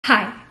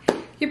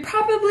You're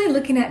probably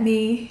looking at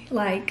me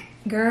like,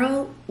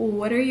 girl,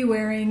 what are you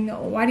wearing?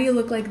 Why do you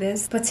look like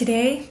this? But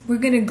today, we're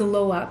gonna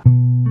glow up.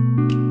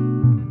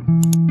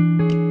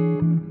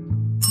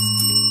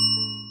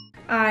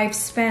 I've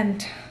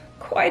spent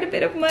quite a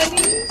bit of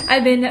money.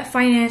 I've been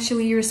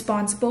financially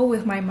responsible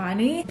with my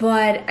money,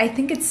 but I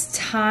think it's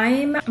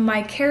time.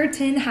 My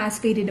keratin has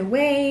faded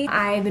away.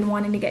 I've been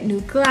wanting to get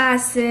new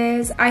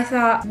glasses. I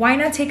thought, why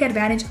not take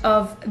advantage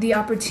of the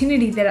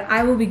opportunity that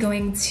I will be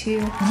going to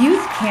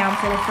youth camp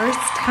for the first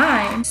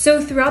time. So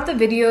throughout the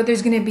video,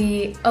 there's gonna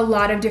be a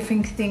lot of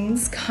different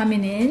things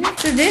coming in.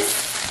 So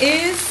this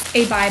is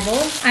a Bible.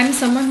 I'm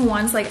someone who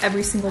wants like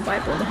every single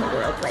Bible in the whole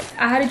world. Like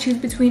I had to choose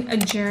between a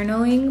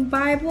journaling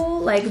Bible,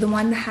 like the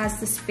one that has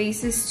the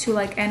spaces to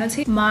like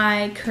annotate.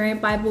 My current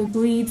Bible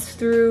bleeds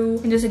through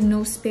and there's like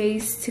no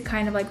space to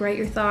kind of like write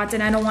your thoughts,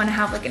 and I don't want to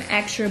have like an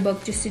extra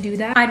book just to do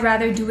that. I'd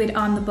rather do it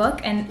on the book.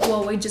 And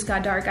well, it just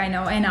got dark, I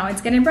know, and now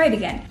it's getting bright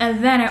again.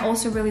 And then I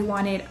also really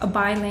wanted a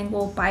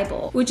bilingual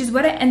Bible, which is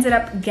what I ended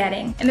up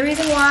getting. And the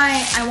reason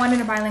why I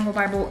wanted a bilingual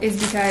Bible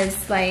is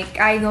because like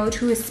I go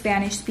to a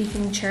Spanish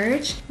speaking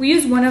church. We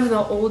use one of the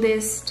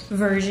oldest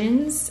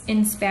versions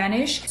in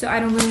Spanish, so I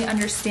don't really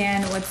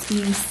understand what's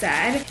being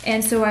said,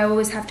 and so I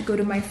always have to go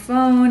to my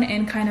phone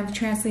and kind of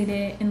translate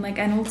it in like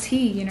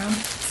NLT, you know.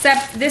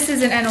 Except this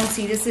is an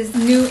NLT, this is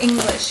New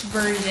English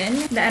version,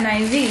 the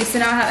NIV. So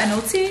now I have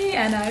NLT,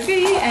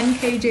 NIV,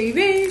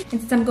 NKJV.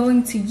 And since I'm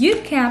going to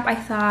youth camp, I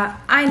thought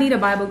I need a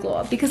Bible glow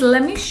up, because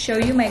let me show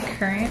you my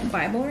current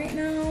Bible right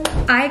now.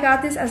 I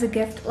got this as a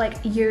gift like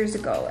years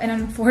ago, and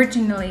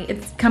unfortunately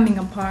it's coming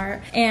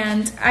apart,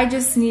 and I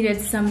just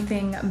needed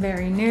something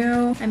very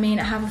new. I mean,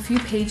 I have a few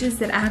pages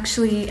that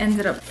actually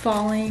ended up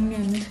falling,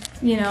 and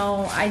you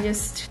know, I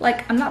just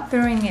like, I'm not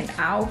throwing it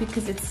out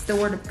because it's the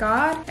word of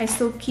God. I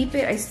still keep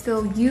it, I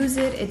still use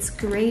it, it's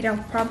great. I'll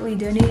probably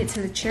donate it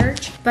to the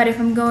church. But if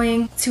I'm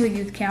going to a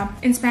youth camp,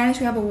 in Spanish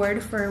we have a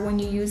word for when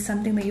you use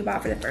something that you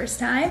bought for the first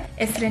time.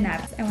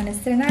 Estrenar. I want to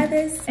estrenar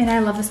this, and I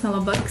love the smell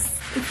of books.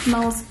 It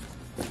smells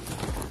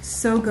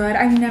so good.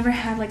 I've never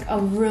had like a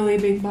really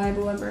big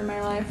Bible ever in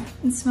my life.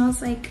 It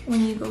smells like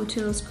when you go to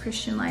those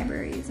Christian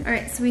libraries. All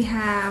right, so we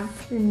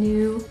have the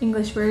New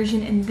English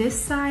version in this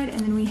side, and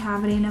then we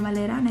have Reina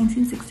Valera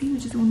 1960,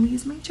 which is the one we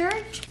use in my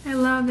church. I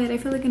love it. I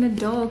feel like an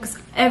adult because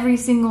every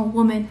single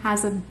woman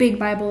has a big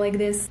Bible like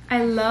this.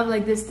 I love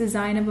like this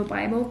design of a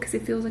Bible because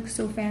it feels like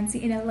so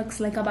fancy and it looks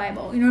like a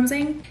Bible. You know what I'm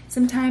saying?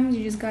 Sometimes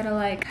you just gotta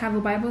like have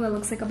a Bible that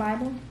looks like a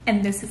Bible,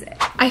 and this is it.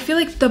 I feel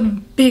like the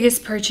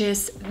biggest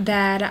purchase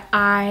that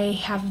I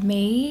have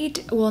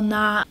made, well,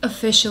 not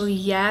officially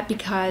yet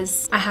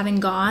because I haven't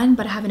gone,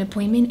 but I have an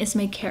appointment, is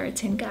my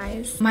keratin,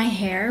 guys. My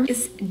hair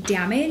is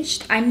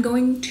damaged. I'm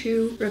going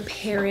to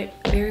repair it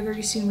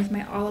very soon with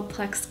my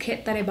Olaplex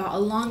kit that I bought a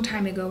long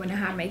time ago when I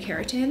had my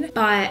keratin.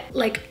 But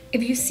like,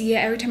 if you see it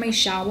every time I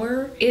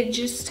shower, it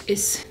just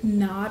is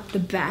not the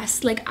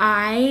best. Like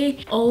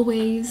I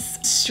always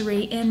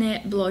straighten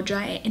it, blow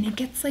dry it, and it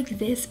gets like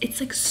this.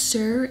 It's like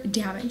so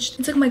damaged.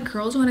 It's like my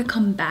curls want to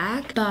come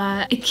back,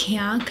 but it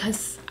can't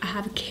because I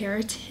have a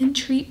keratin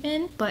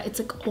treatment, but it's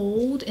like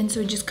old, and so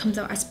it just comes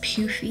out as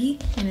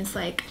poofy, and it's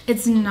like,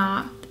 it's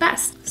not the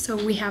best. So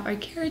we have our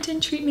keratin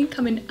treatment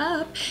coming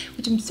up,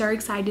 which I'm so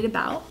excited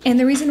about. And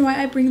the reason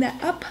why I bring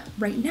that up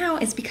right now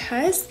is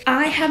because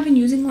I have been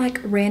using like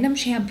random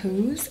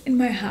shampoos in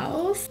my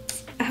house.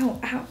 Ow,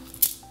 ow.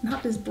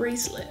 Not this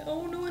bracelet.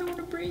 Oh no, I don't want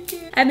to break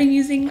it. I've been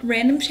using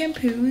random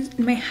shampoos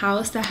in my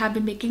house that have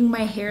been making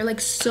my hair like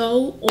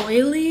so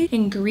oily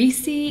and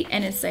greasy,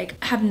 and it's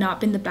like have not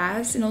been the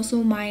best. And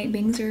also my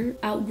bangs are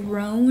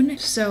outgrown,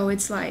 so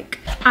it's like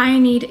I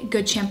need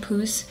good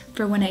shampoos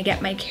for when I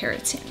get my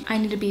keratin. I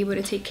need to be able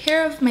to take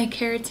care of my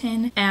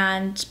keratin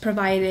and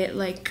provide it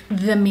like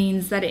the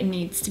means that it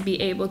needs to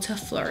be able to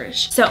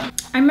flourish. So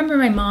I remember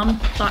my mom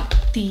bought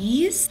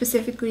these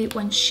specifically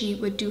when she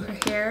would do her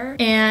hair,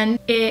 and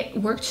it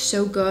worked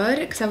so good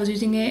because I was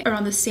using it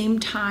around the same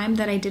time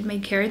that I did my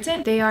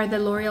keratin. They are the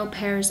L'Oreal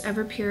Paris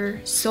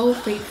Everpure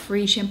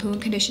sulfate-free shampoo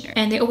and conditioner,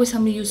 and they always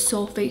tell me to use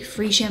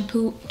sulfate-free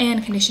shampoo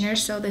and conditioner,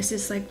 so this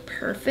is like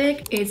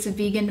perfect. It's a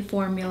vegan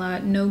formula,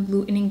 no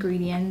gluten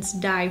ingredients,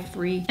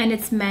 dye-free, and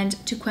it's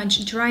meant to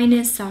quench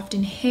dryness,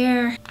 soften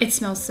hair. It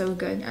smells so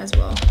good as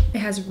well. It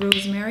has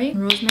rosemary.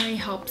 Rosemary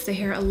helps the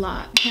hair a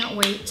lot. Can't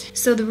wait.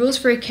 So the rules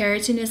for a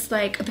keratin is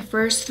like the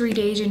first 3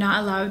 days you're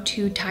not allowed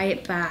to tie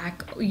it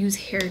back, use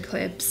hair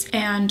clips,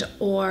 and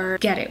or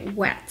get it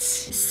wet.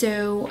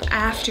 So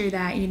after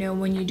that, you know,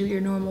 when you do your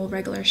normal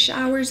regular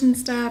showers and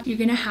stuff, you're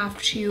gonna have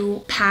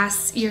to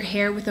pass your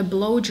hair with a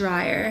blow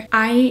dryer.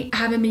 I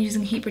haven't been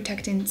using heat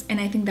protectants, and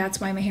I think that's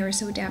why my hair is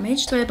so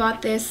damaged. So I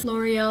bought this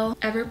L'Oreal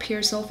Everpure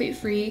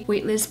sulfate-free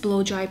weightless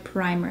blow dry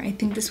primer. I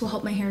think this will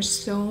help my hair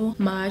so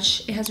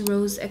much. It has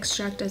rose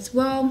extract as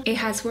well. It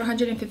has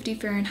 450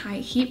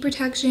 Fahrenheit heat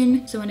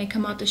protection, so when I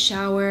come out the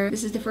shower,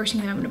 this is the first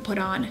thing that I'm gonna put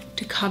on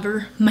to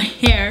cover my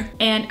hair.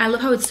 And I love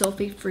how it's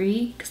sulfate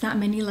free because not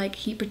many like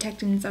heat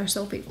protectants are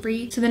sulfate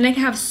free. So then I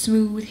can have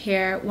smooth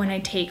hair when I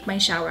take my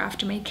shower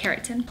after my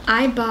keratin.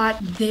 I bought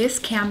this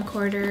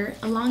camcorder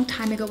a long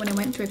time ago when I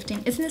went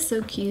thrifting. Isn't this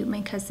so cute?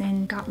 My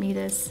cousin got me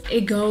this.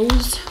 It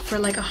goes for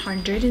like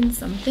 100 and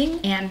something,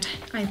 and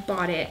I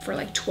bought it for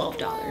like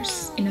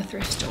 $12 in a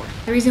thrift store.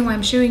 The reason why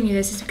I'm showing you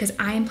this is because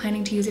I am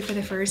planning to use it for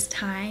the first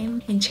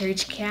time in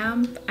church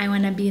camp. I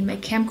want to be in my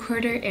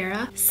camcorder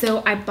era,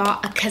 so I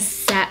bought a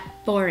cassette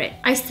for it.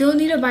 I still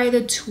need to buy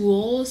the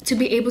tools to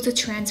be able to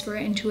transfer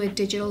it into a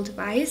digital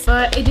device,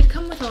 but it did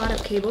come with a lot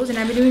of cables, and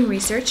I've been doing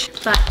research,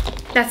 but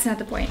that's not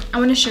the point. I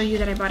want to show you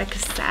that I bought a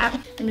cassette.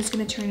 I'm just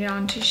gonna turn it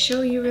on to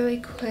show you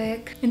really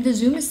quick. And the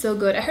zoom is so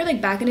good. I heard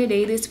like back in the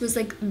day this was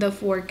like the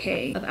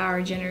 4K of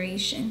our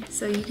generation,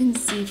 so you can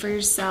see for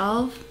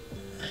yourself.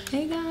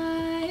 Hey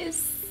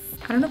guys,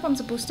 I don't know if I'm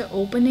supposed to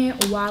open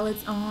it while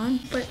it's on,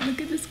 but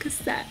look at this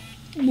cassette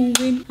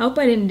moving. I hope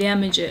I didn't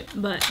damage it,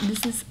 but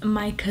this is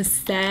my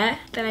cassette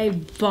that I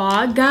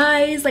bought,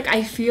 guys. Like,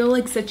 I feel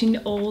like such an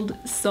old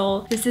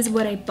soul. This is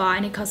what I bought,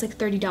 and it cost like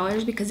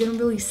 $30 because they don't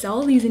really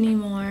sell these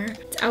anymore.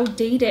 It's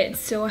outdated,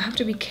 so I have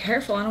to be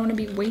careful. I don't want to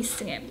be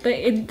wasting it, but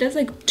it does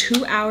like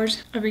 2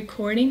 hours of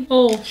recording.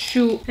 Oh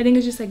shoot, I think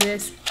it's just like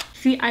this.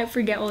 See, I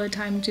forget all the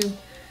time too.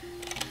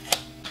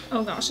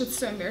 Oh gosh, it's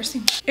so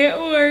embarrassing. It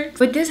works.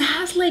 But this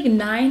has like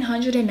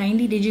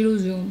 990 digital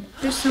zoom.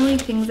 There's so many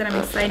things that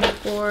I'm excited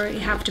for. You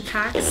have to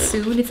pack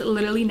soon. It's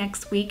literally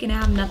next week and I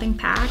have nothing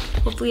packed.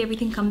 Hopefully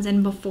everything comes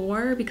in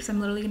before, because I'm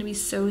literally gonna be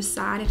so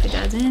sad if it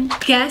doesn't.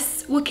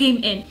 Guess what came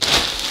in?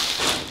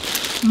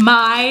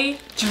 My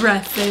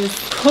dresses.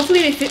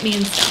 Hopefully they fit me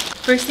and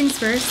stuff. First things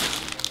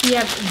first, we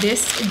have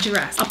this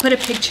dress. I'll put a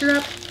picture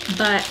up,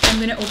 but I'm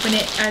gonna open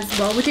it as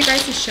well with you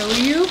guys to show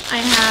you. I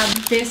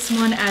have this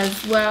one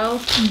as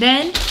well.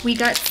 Then we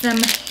got some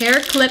hair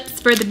clips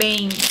for the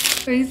bangs.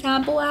 For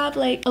example, I have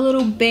like a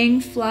little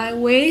bang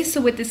flyaway,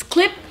 so with this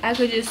clip I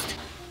could just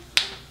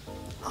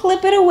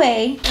clip it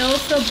away. I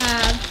also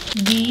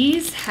have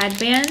these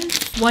headbands.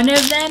 One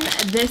of them,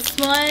 this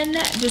one,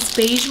 this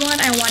beige one,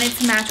 I wanted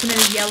to match one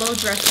of the yellow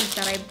dresses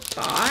that I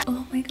bought.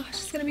 Oh my gosh,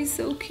 it's gonna be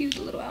so cute,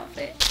 the little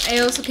outfit. I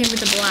also came with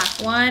the black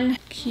one.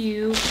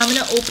 Cute. I'm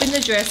gonna open the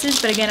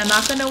dresses, but again, I'm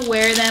not gonna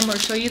wear them or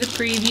show you the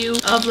preview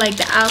of like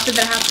the outfit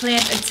that I have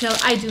planned until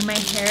I do my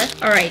hair.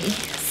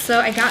 Alrighty. So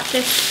I got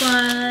this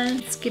one.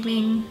 It's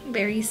giving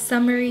very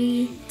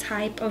summery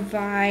type of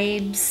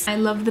vibes. I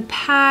love the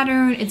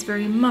pattern. It's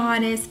very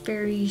modest,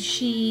 very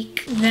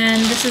chic. Then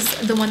this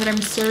is the one that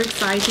I'm so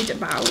excited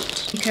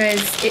about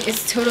because it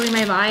is totally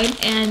my vibe,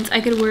 and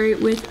I could wear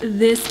it with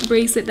this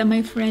bracelet that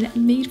my friend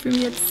made for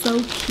me. It's so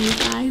cute,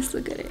 guys.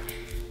 Look at it.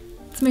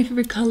 It's my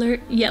favorite color,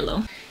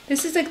 yellow.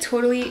 This is like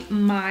totally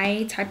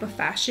my type of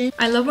fashion.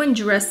 I love when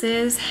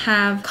dresses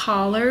have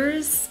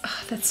collars.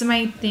 Oh, that's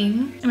my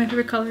thing. And my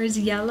favorite color is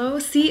yellow.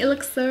 See, it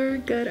looks so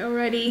good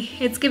already.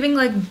 It's giving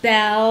like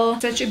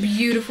belle. Such a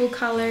beautiful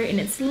color,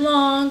 and it's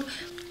long.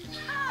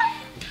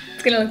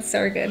 It's gonna look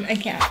so good. I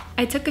can't.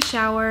 I took a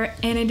shower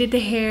and I did the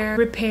hair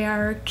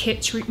repair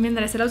kit treatment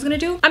that I said I was gonna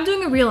do. I'm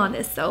doing a reel on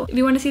this, so if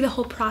you want to see the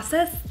whole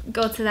process,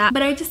 go to that.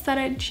 But I just thought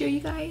I'd show you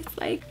guys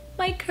like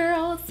my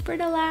curls for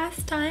the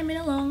last time in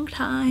a long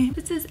time.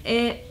 This is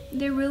it.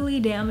 They're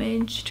really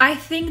damaged. I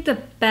think the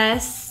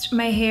best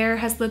my hair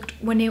has looked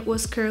when it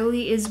was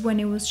curly is when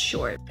it was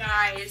short.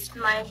 Guys,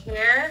 my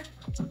hair,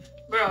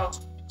 bro,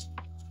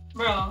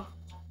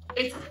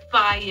 it's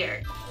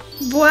fire.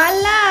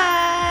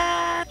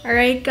 Voila! All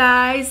right,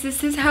 guys,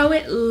 this is how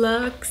it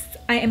looks.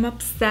 I am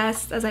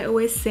obsessed, as I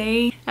always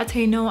say. That's how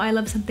you know I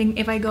love something.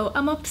 If I go,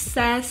 I'm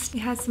obsessed. It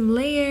has some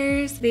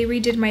layers. They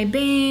redid my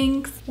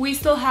bangs. We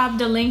still have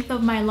the length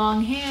of my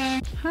long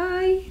hair.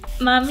 Hi.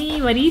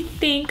 Mommy, what do you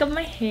think of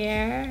my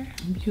hair?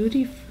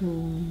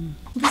 Beautiful.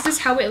 This is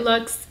how it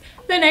looks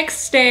the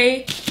next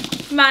day.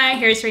 My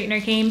hair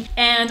straightener came,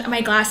 and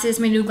my glasses,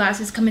 my new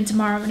glasses, come in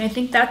tomorrow, and I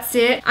think that's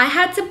it. I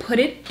had to put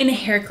it in a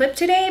hair clip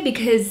today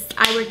because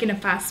I work in a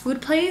fast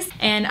food place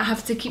and I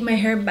have to keep my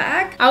hair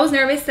back. I was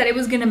nervous that it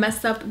was gonna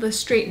mess up the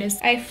straightness.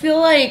 I feel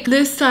like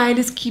this side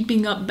is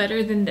keeping up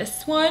better than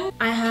this one.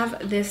 I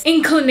have this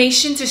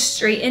inclination to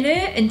straighten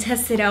it and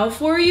test it out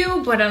for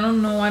you, but I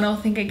don't know. I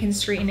don't think I can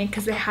straighten it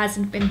because it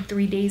hasn't been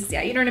 3 days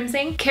yet. You know what I'm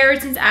saying?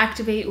 Keratins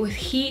activate with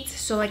heat,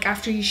 so like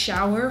after you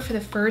shower for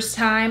the first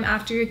time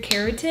after your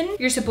keratin,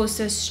 you're supposed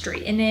to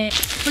straighten it.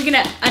 We're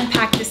gonna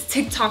unpack this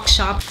TikTok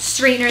shop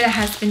straightener that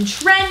has been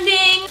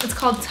trending. It's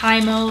called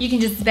Tymo. You can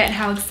just bet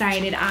how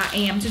excited I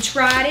am to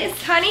try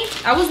this, honey.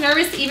 I was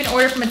nervous to even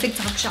order from a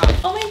TikTok shop.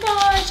 Oh my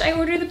gosh, I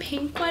ordered the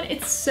pink one.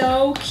 It's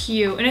so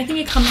cute, and I think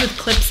it comes with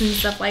clips and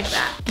stuff like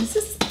that. This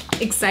is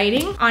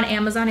exciting. On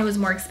Amazon, it was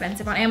more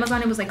expensive. On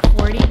Amazon, it was like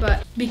 40,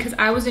 but because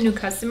I was a new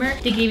customer,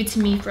 they gave it to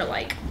me for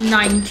like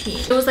 19.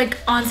 It was like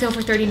on sale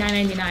for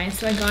 $39.99,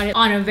 so I got it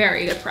on a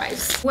very good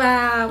price.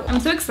 Wow, I'm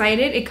so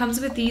excited. It comes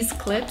with these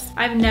clips.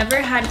 I've never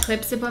had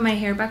clips to put my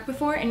hair back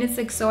before, and it's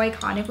like so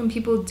iconic when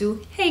people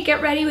do, hey,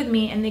 get ready with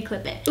me, and they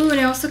clip it. Ooh, and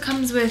it also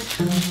comes with,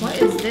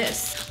 what is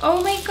this?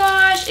 Oh my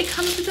gosh, it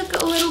comes with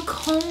like a little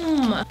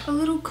comb. A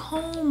little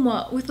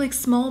comb with like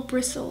small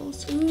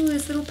bristles. Ooh,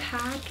 this little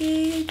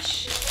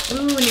package.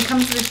 Ooh, and it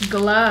comes with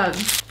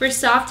gloves. For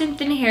soft and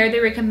thin hair, they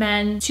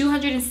recommend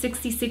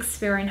 266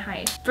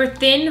 Fahrenheit. For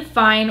thin,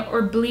 fine,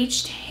 or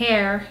bleached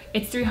hair,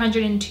 it's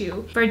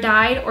 302. For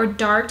dyed or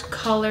dark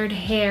colored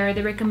hair,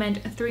 they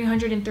recommend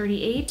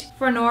 338.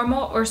 For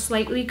normal or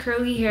slightly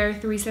curly hair,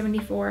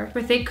 374.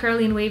 For thick,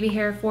 curly, and wavy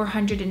hair,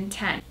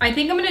 410. I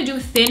think I'm gonna do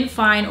thin,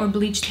 fine, or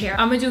bleached hair.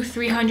 I'm gonna do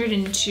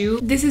 302.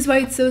 This is why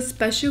it's so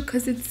special,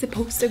 because it's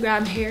supposed to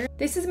grab hair.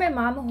 This is my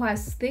mom who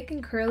has thick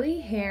and curly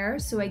hair,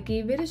 so I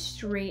gave it a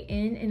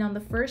straighten, and on the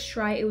first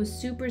try it was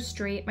super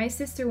straight. My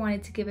sister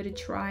wanted to give it a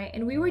try,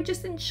 and we were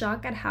just in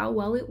shock at how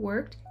well it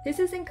worked. This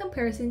is in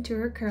comparison to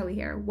her curly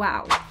hair.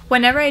 Wow.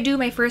 Whenever I do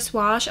my first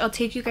wash, I'll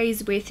take you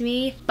guys with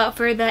me, but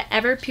for the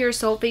Everpure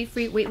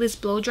sulfate-free weightless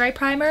blow dry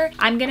primer,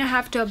 I'm gonna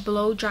have to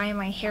blow dry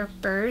my hair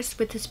first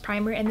with this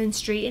primer and then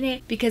straighten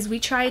it, because we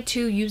tried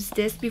to use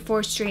this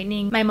before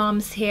straightening my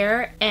mom's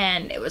hair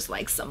and it was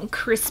like some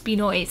crispy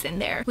noise in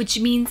there, which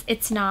means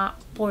it's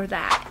not for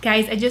that.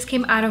 Guys, I just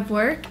came out of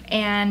work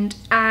and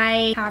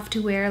I have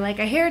to wear like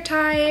a hair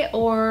tie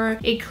or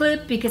a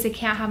clip because I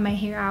can't have my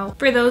hair out.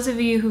 For those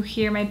of you who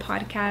hear my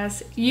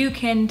podcast, you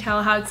can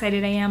tell how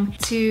excited I am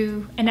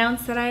to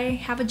announce that I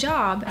have a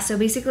job. So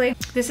basically,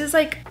 this is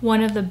like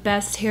one of the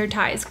best hair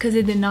ties because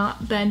it did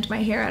not bend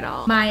my hair at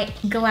all. My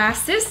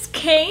glasses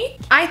came.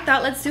 I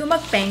thought, let's do a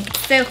mukbang.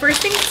 So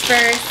first things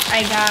first,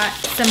 I got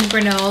some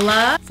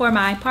granola for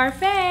my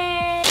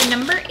parfait.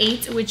 Number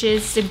 8, which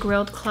is the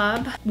grilled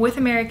club with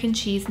American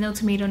cheese, no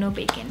tomato, no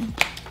bacon.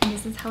 And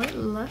this is how it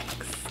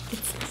looks.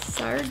 It's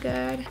so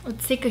good.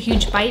 Let's take a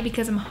huge bite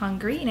because I'm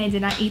hungry and I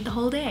did not eat the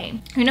whole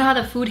day. You know how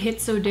the food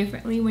hits so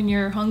differently when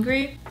you're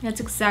hungry? That's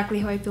exactly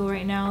how I feel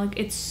right now. Like,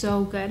 it's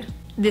so good.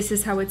 This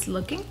is how it's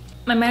looking.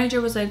 My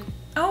manager was like,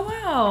 oh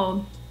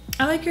wow,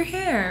 I like your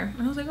hair.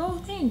 And I was like, oh,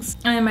 thanks.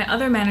 And then my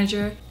other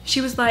manager,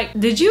 she was like,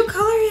 did you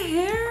color your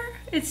hair?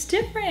 It's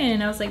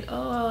different. I was like,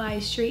 oh, I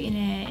straighten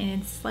it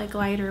and it's like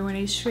lighter when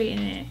I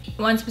straighten it.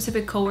 One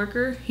specific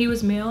coworker, he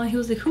was male and he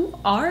was like, who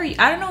are you?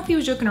 I don't know if he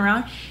was joking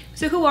around.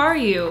 So who are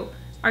you?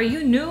 Are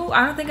you new?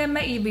 I don't think I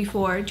met you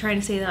before. Trying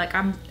to say that like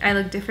I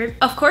look different.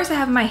 Of course I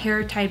have my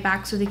hair tied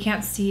back so they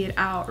can't see it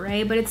out,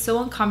 right? But it's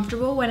so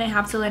uncomfortable when I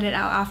have to let it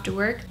out after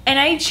work. And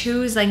I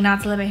choose like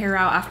not to let my hair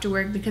out after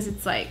work because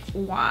it's like,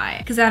 why?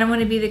 Because I don't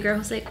want to be the girl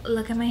who's like,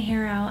 look at my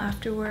hair out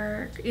after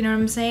work. You know what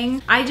I'm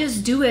saying? I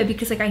just do it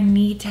because like I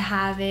need to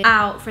have it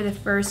out for the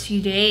first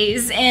few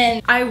days.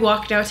 And I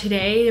walked out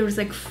today. There was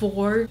like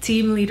 4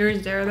 team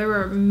leaders there. They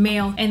were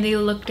male and they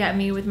looked at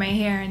me with my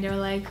hair and they were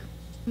like,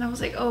 and I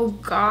was like, oh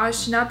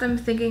gosh, not them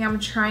thinking I'm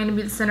trying to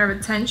be the center of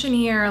attention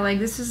here. Like,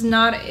 this is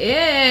not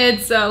it,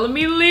 so let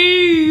me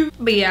leave.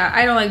 But yeah,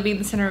 I don't like being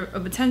the center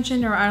of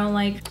attention, or I don't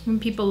like when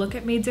people look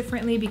at me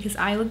differently because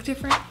I look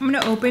different. I'm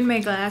gonna open my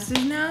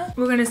glasses now.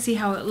 We're gonna see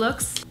how it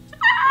looks.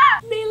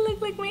 They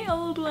look like my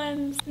old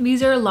ones.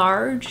 These are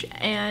large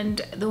and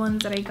the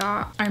ones that I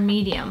got are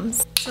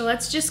mediums. So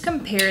let's just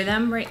compare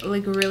them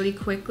really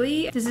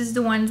quickly. This is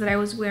the ones that I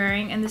was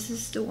wearing and this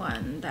is the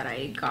one that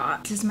I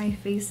got. Does my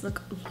face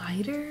look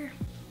lighter?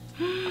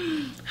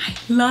 I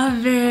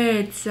love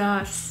it.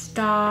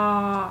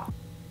 Stop.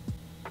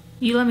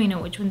 You let me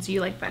know which ones you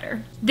like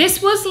better.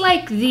 This was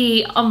like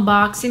the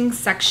unboxing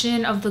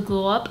section of the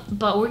glow up,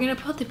 but we're gonna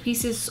put the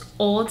pieces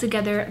all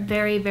together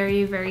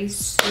very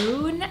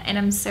soon, and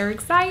I'm so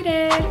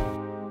excited.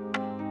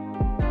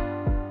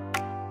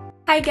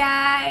 Hi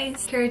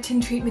guys!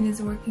 Keratin treatment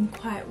is working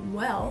quite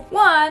well.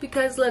 One,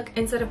 because look,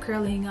 instead of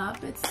curling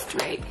up, it's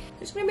straight.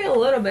 There's gonna be a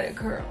little bit of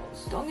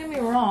curls. Don't get me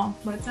wrong,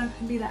 but it's not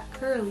gonna be that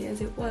curly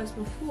as it was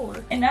before.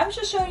 And I'm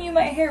just showing you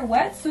my hair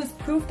wet, so it's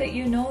proof that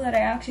you know that I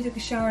actually took a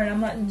shower and I'm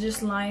not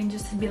just lying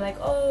just to be like,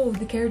 oh,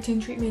 the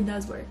keratin treatment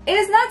does work. It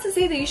is not to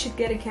say that you should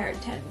get a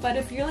keratin, but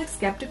if you're like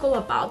skeptical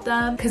about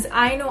them, because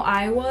I know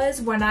I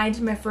was when I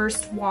did my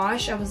first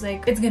wash, I was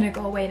like, it's gonna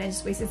go away and I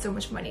just wasted so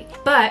much money.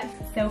 But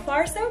so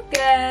far so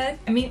good.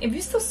 I mean, if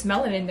you still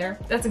smell it in there,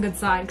 that's a good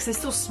sign because I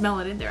still smell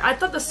it in there. I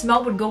thought the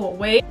smell would go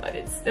away, but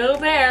it's still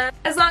there.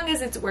 As long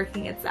as it's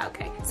working, it's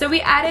okay. So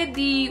we added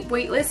the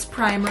weightless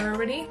primer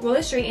already. Will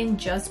it straighten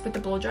just with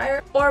the blow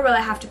dryer or will I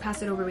have to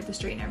pass it over with the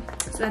straightener?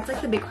 So that's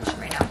like the big question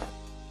right now.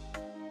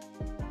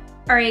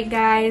 Alright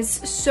guys,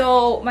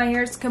 so my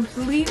hair is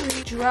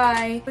completely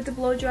dry with the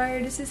blow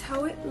dryer. This is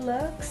how it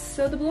looks.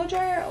 So the blow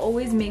dryer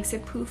always makes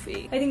it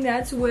poofy. I think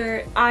that's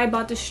where I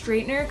bought the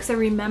straightener, because I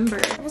remember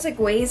I was like,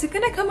 wait, is it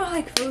gonna come out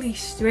like fully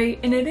straight?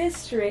 And it is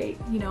straight,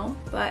 you know,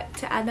 but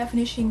to add that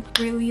finishing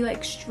really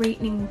like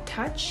straightening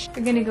touch,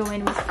 we're gonna go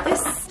in with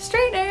this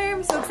straightener.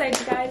 I'm so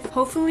excited guys.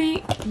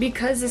 Hopefully,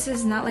 because this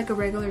is not like a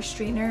regular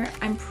straightener,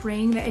 I'm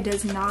praying that it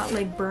does not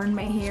like burn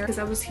my hair, because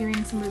I was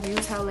hearing some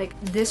reviews how like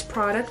this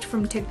product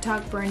from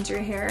TikTok burns your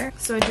hair.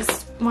 So I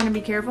just want to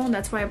be careful, and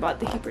that's why I bought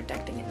the heat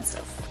protecting and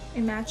stuff.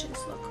 It matches,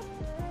 look.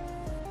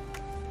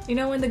 You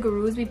know when the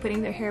gurus be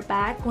putting their hair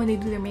back when they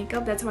do their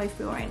makeup? That's how I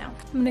feel right now.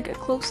 I'm gonna get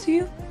close to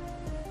you.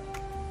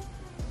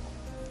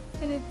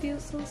 And it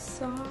feels so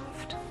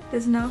soft.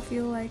 Does not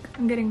feel like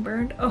I'm getting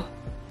burned. Oh.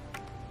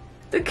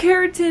 The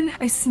keratin,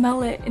 I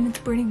smell it and it's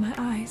burning my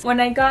eyes. When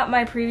I got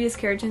my previous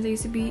keratins, I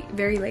used to be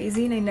very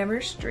lazy and I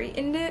never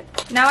straightened it.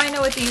 Now I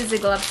know what to use the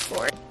gloves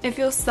for. It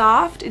feels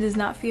soft. It does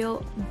not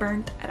feel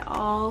burnt at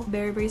all.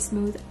 Very, very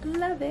smooth.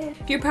 Love it.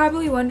 You're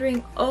probably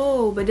wondering,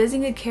 oh, but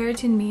doesn't a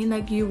keratin mean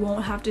like you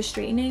won't have to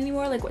straighten it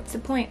anymore? Like, what's the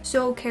point?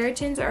 So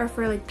keratins are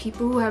for like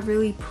people who have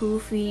really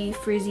poofy,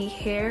 frizzy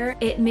hair.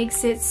 It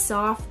makes it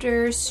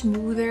softer,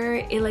 smoother.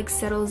 It like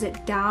settles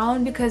it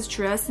down, because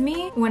trust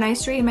me, when I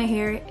straighten my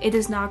hair, it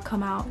does not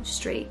come out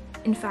straight.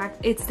 In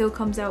fact, it still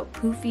comes out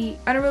poofy.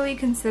 I don't really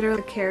consider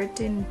the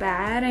keratin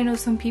bad. I know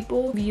some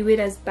people view it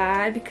as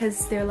bad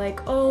because they're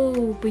like,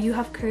 oh, but you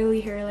have curly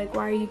hair, like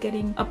why are you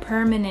getting a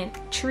permanent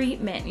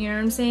treatment? You know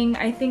what I'm saying?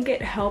 I think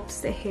it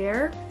helps the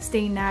hair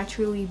stay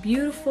naturally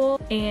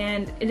beautiful,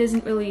 and it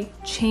doesn't really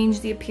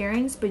change the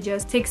appearance, but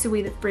just takes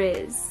away the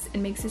frizz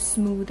and makes it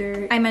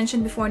smoother. I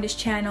mentioned before on this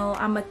channel,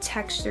 I'm a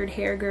textured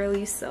hair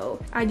girly,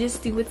 so I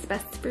just do what's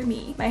best for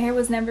me. My hair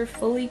was never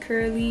fully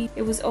curly.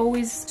 It was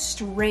always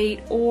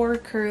straight or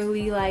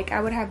curly. Like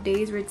I would have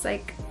days where it's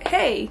like,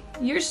 hey,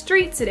 you're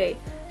straight today.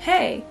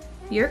 Hey,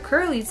 you're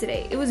curly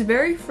today. It was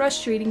very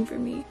frustrating for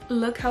me.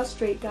 Look how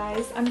straight,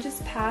 guys. I'm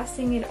just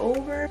passing it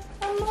over.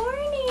 Good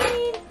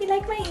morning. You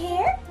like my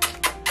hair?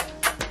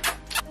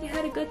 You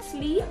had a good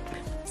sleep?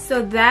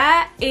 So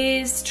that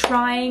is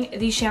trying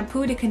the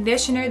shampoo, the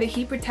conditioner, the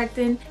heat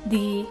protectant,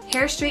 the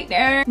hair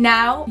straightener.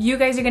 Now you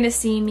guys are gonna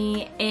see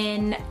me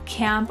in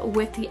camp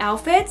with the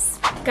outfits.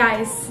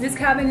 Guys, this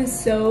cabin is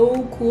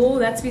so cool.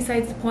 That's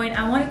besides the point.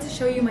 I wanted to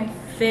show you my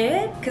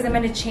fit because I'm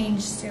gonna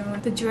change soon.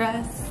 The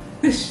dress,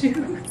 the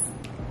shoes,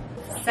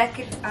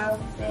 second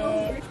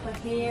outfit, the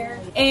hair,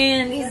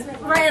 and these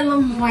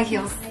random white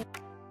heels.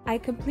 I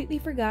completely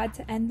forgot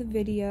to end the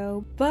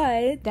video,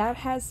 but that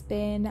has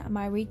been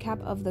my recap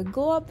of the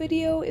glow up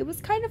video. It was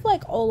kind of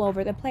like all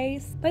over the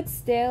place, but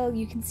still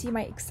you can see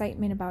my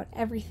excitement about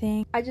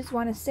everything. I just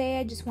want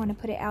to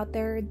put it out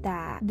there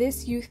that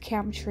this youth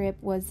camp trip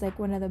was like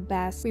one of the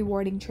best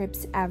rewarding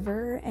trips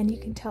ever, and you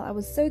can tell I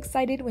was so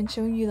excited when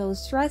showing you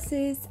those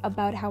dresses,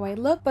 about how I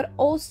look, but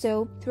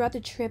also throughout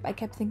the trip I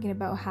kept thinking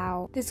about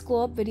how this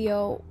glow up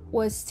video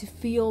was to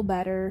feel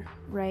better,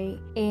 right?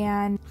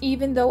 And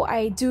even though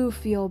I do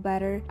feel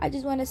better, I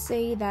just want to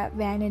say that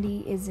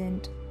vanity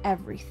isn't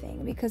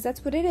everything, because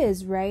that's what it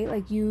is, right?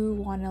 Like you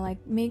want to like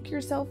make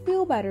yourself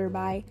feel better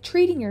by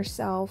treating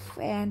yourself,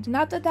 and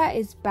not that that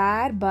is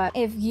bad, but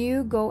if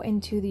you go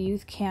into the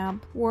youth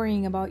camp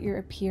worrying about your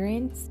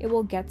appearance, it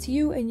will get to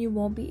you and you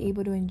won't be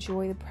able to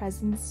enjoy the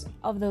presence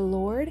of the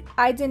Lord.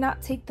 I did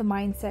not take the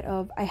mindset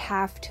of I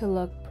have to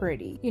look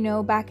pretty. You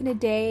know, back in the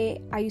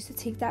day I used to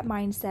take that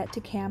mindset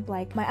to camp,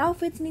 like my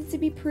outfits need to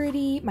be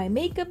pretty, my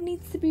makeup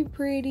needs to be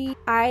pretty.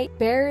 I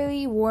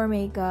barely wore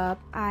makeup.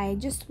 I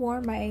just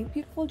wore my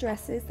beautiful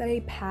dresses that I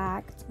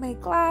packed, my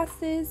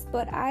glasses,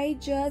 but I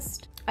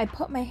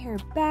put my hair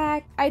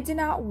back. I did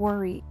not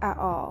worry at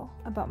all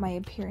about my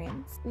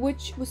appearance,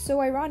 which was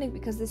so ironic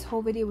because this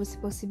whole video was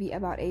supposed to be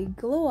about a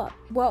glow up.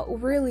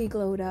 What really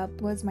glowed up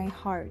was my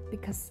heart,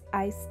 because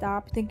I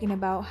stopped thinking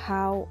about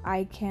how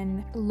I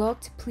can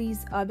look to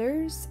please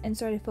others and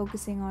started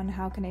focusing on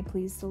how can I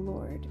please the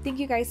Lord. Thank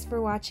you guys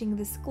for watching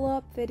this glow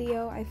up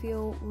video. I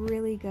feel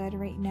really good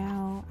right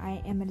now.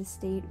 I am at a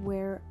state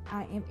where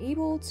I am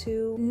able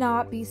to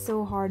not be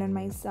so hard on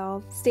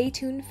myself. Stay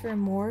tuned for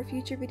more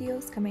future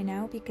videos coming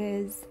out,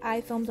 because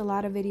I filmed a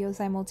lot of videos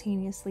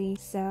simultaneously.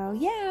 So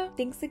yeah,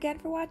 thanks again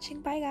for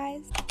watching. Bye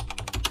guys.